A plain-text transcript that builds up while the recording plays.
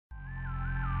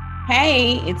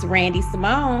Hey, it's Randy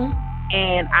Simone.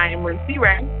 And I am Lucy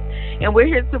Ray. And we're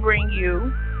here to bring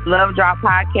you Love Drop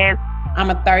Podcast.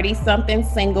 I'm a 30-something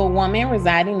single woman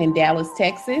residing in Dallas,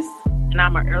 Texas. And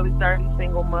I'm an early 30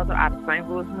 single mother out of St.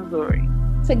 Louis, Missouri.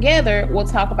 Together, we'll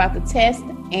talk about the tests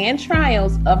and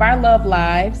trials of our love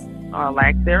lives, or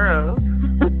lack thereof,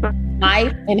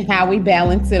 life, and how we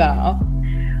balance it all.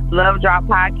 Love Drop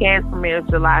Podcast premieres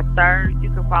July 3rd. You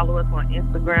can follow us on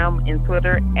Instagram and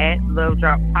Twitter at Love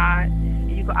Drop Pod.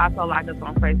 And you can also like us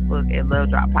on Facebook at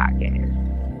Love Drop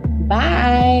Podcast.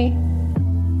 Bye.